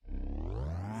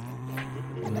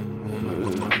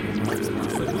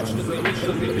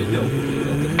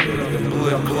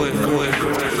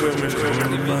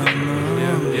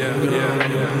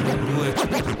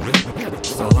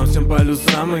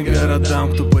городам и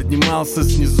городам. Кто поднимался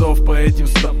с низов по этим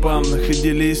стопам,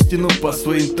 находили истину по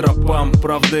своим тропам.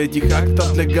 Правда этих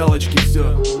актов для галочки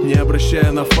все, не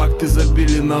обращая на факты,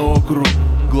 забили на округ.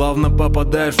 Главное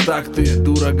попадаешь в такты,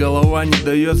 дура голова не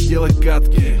дает сделать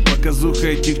катки. Показуха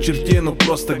этих чертей, ну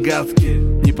просто гадкие.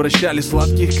 Не прощали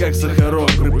сладких, как сахарок.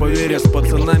 При поверье с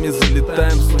пацанами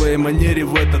залетаем в своей манере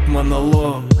в этот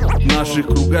монолог. В наших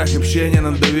кругах общения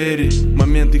на доверии.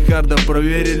 Моменты харда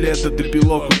проверили этот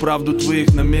эпилог. И правду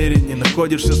твоих намерений.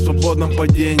 Находишься в свободном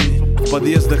падении. В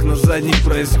подъездах на задних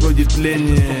происходит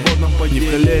тление. Не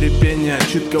в холере пения,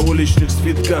 читка уличных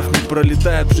свитков. Не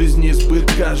пролетает в жизни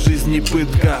избытка, жизнь не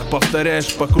пытка.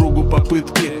 Повторяешь по кругу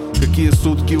попытки. Какие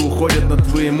сутки уходят на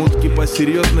твои мутки,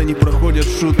 посерьезно не проходят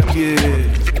шутки.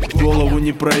 Голову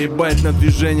не проебать на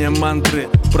движение мантры.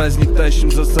 Праздник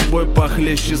тащим за собой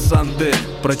похлеще Санты.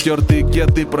 Протертые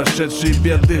кеды, прошедшие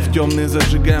беды. В темные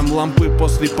зажигаем лампы,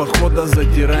 после похода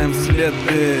затираем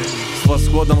следы. С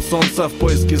восходом солнца в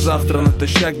поиске завтра.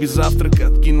 Натощак без завтрака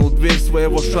откинул дверь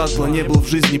своего шаттла. Не был в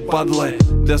жизни падлой.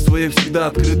 Для своих всегда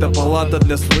открыта палата.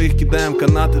 Для своих кидаем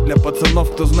канаты. Для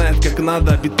пацанов, кто знает как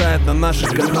надо, обитает на наших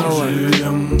каналах.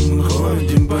 Живем,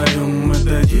 ходим, поем,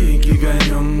 это дикий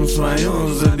гонем. Свое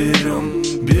заберем,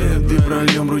 беды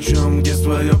прольем ручьем. Где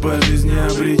свое по жизни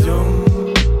обретем,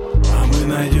 а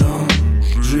мы найдем.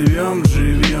 Живем,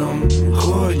 живем,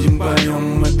 ходим,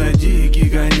 поем, это дикий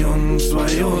гонем.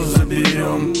 Свое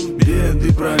заберем,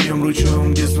 беды прольем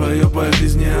ручьем. Где свое по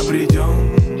жизни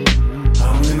обретем,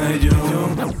 а мы найдем.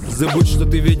 Забудь, что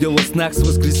ты видел в снах с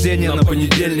воскресенья на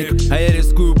понедельник. А я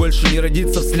рискую больше не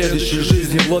родиться в следующей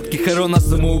жизни. В лодке Харона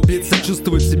самоубийца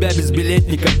чувствует себя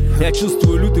безбилетником. Я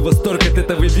чувствую лютый восторг от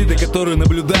этого вида, который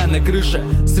наблюдаю на крыше.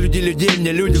 Среди людей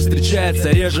мне люди встречаются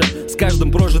реже. С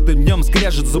каждым прожитым днем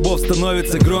скрежет зубов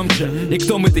становится громче. И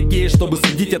кто мы такие, чтобы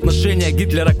судить отношения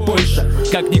Гитлера к Польше?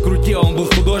 Как ни крути, он был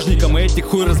художником, и этих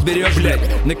хуй разберешь, блядь.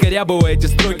 Накорябывая эти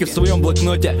строки в своем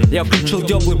блокноте, я включил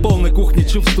теплый пол на кухне,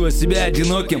 чувствуя себя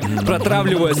одиноким.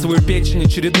 Протравливая свою печень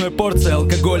очередной порцией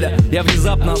алкоголя, я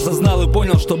внезапно осознал и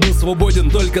понял, что был свободен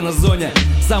только на зоне.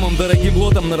 Самым дорогим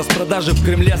лотом на распродаже в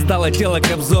Кремле стало тело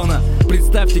Кобзона.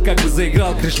 Представьте, как бы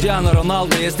заиграл Криштиану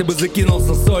Роналдо, если бы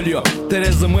закинулся солью.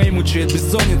 Тереза Мэй мучает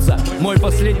бессонница. Мой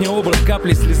последний образ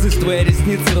капли слезы с твоей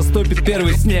ресницы растопит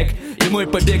первый снег. И мой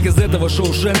побег из этого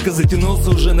Шоушенка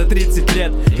затянулся уже на 30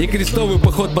 лет. И крестовый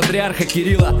поход патриарха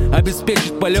Кирилла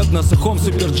обеспечит полет на сухом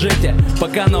суперджете.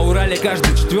 Пока на Урале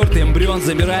каждый четвертый эмбрион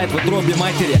замирает в утробе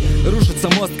матери. Рушится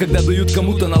мост, когда дают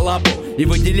кому-то на лапу. И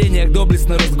в отделениях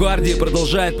доблестной Росгвардии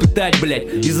продолжают пытать, блять.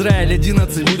 Израиль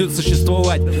 11 будет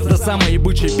существовать до самой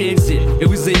ебучей пенсии. И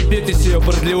вы заебетесь ее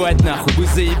продлевать нахуй. Вы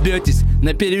заебетесь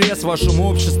наперевес вашему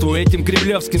обществу, этим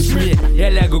кремлевским СМИ. Я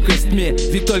лягу костьми,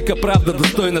 ведь только правда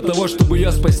достойна того, чтобы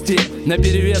ее спасти.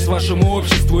 Наперевес вашему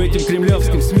обществу, этим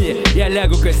кремлевским СМИ. Я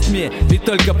лягу костьми, ведь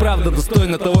только правда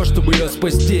достойна того, чтобы ее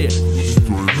спасти.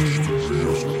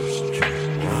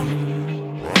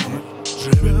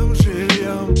 Живем,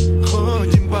 живем,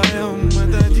 ходим, поем,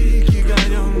 это дикий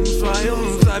гонем. Свое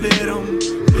заберем,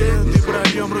 беды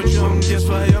прольем ручьем. Где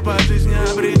свое по жизни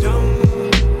обретем,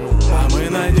 а мы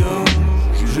найдем.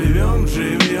 Живем,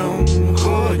 живем,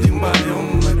 ходим,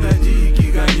 поем, это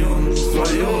дикий гонем.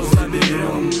 Свое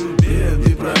заберем,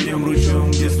 беды прольем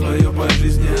ручьем. Где свое по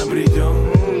жизни обретем,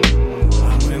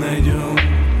 а мы найдем.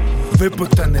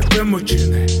 Выпутаны,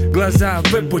 вымучены, глаза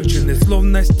выпучены,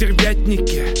 словно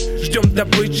стервятники. Ждем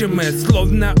добычи мы,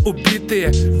 словно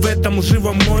убитые в этом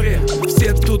живом море.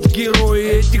 Все тут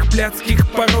герои этих блядских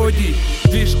пародий.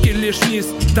 Движки лишь низ,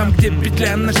 там где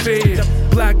петля на шее.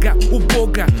 Благо у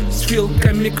Бога с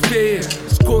вилками к фее.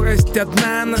 Скорость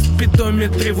одна на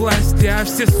спидометре власти. А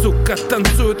все, сука,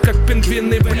 танцуют как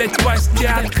пингвины, блять, пасти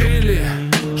открыли.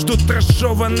 Ждут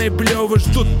разжеванные плевы,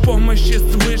 ждут помощи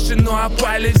свыше. Но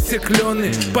опали все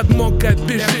клены, подмога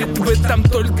бежит. Вы там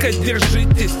только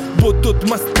держитесь, будут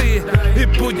мосты и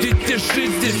будете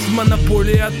жить здесь.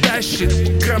 Монополия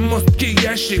тащит громоздкий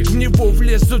ящик, в него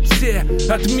влезут все,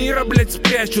 от мира, блять,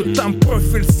 спрячут. Там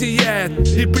профиль сияет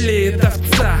и блеет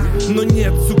овца, но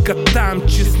нет, сука, там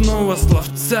честного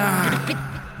словца.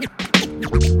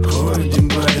 Ходим,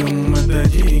 поем, это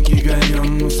дикий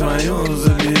гонем. Свое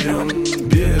заберем,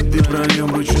 беды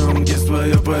прольем ручьем. Где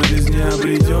свое по жизни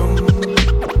обретем,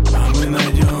 а мы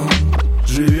найдем.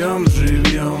 Живем,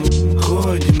 живем,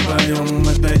 ходим, поем,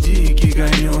 это дикий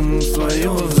гонем.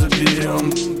 Свое заберем,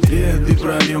 беды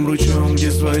прольем ручьем.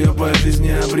 Где свое по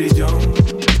жизни обретем,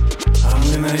 а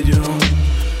мы найдем.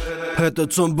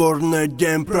 Этот сумбурный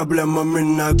день проблемами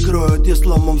накроет. Я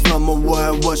сломом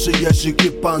взламываю ваши ящики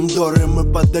Пандоры. Мы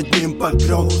под одним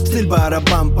покров, стиль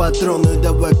барабан, патроны.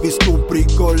 Давай писку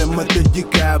приколем, это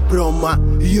дикая промо.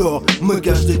 Йо, мы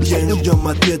каждый день ждем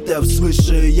ответов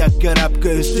свыше. Я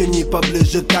карабкаюсь в тени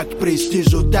поближе, так к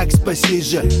престижу, так спаси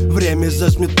же. Время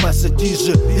зажмет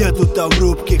пассатижи. Я тут в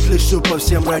рубке хлещу по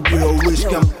всем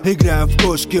радиовышкам. Играем в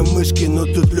кошки-мышки, но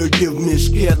тут люди в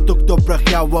мешке. То, кто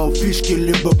прохавал фишки,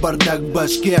 либо бардак в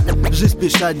башке. Жизнь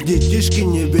спешат детишки,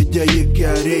 не видя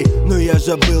якорей. Но я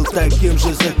же был таким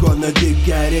же законом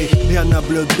дикарей. Я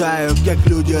наблюдаю, как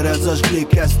люди разожгли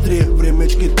костры.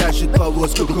 Времечки тащит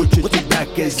повозку, хочет тебя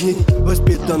казнить.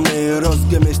 Воспитанные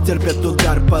розгами стерпят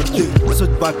удар под дых.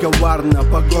 Судьба коварна,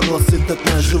 по горло сыт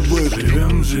от ножевых.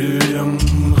 Живем, живем,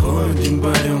 ходим,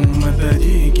 поем, это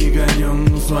дикий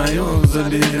гонем, свое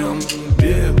заберем.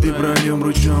 Беды прольем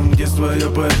ручьем, где свое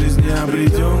по жизни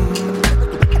обретем.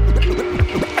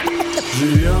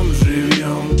 Живем,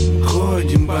 живем,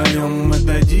 ходим, поем,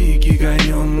 это дикий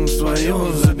гонем, свое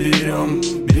заберем.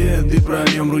 Беды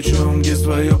прольем ручьем, где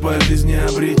свое по жизни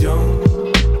обретем.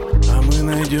 А мы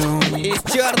найдем. Из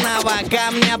черного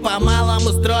камня по-малому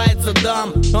строится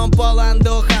дом. Он полон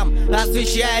духом,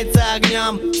 освещается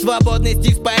огнем. Свободный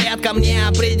стих с порядком,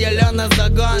 неопределенно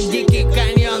загон. Дикий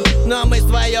каньон, но мы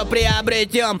свое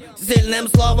приобретем. Сильным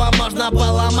словом можно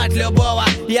поломать любого.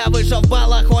 Я вышел в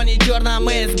балахоне черном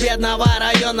из бедного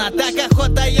района. Так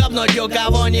охота ёбнуть, у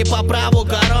кого не по праву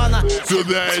корона.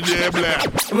 Сюда иди, бля.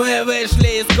 Мы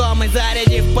вышли из комы,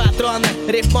 зарядив патроны.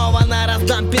 Рифмованно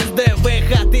раздам пизды.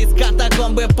 Выход из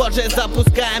катакомбы, позже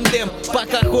запускаем дым.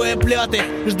 Пока хуеплеты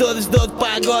ждут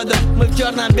погоду. Мы в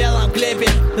черно-белом клипе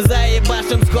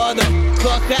заебашим сходу.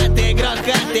 Хохаты,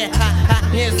 грохаты,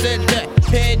 ха-ха, не сыты.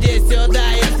 Иди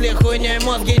сюда, если хуйней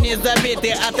мозги не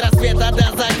забиты. От рассвета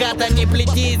до заката не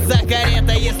плетись за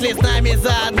карета. Если с нами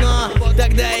заодно,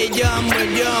 тогда идем,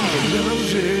 идем. Живем,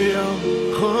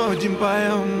 живем, ходим,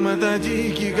 поем, это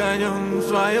дикий гонем,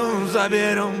 свое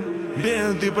заберем.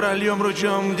 Беды прольем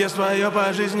ручьем, где свое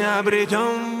по жизни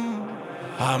обретем.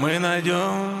 А мы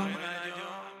найдем.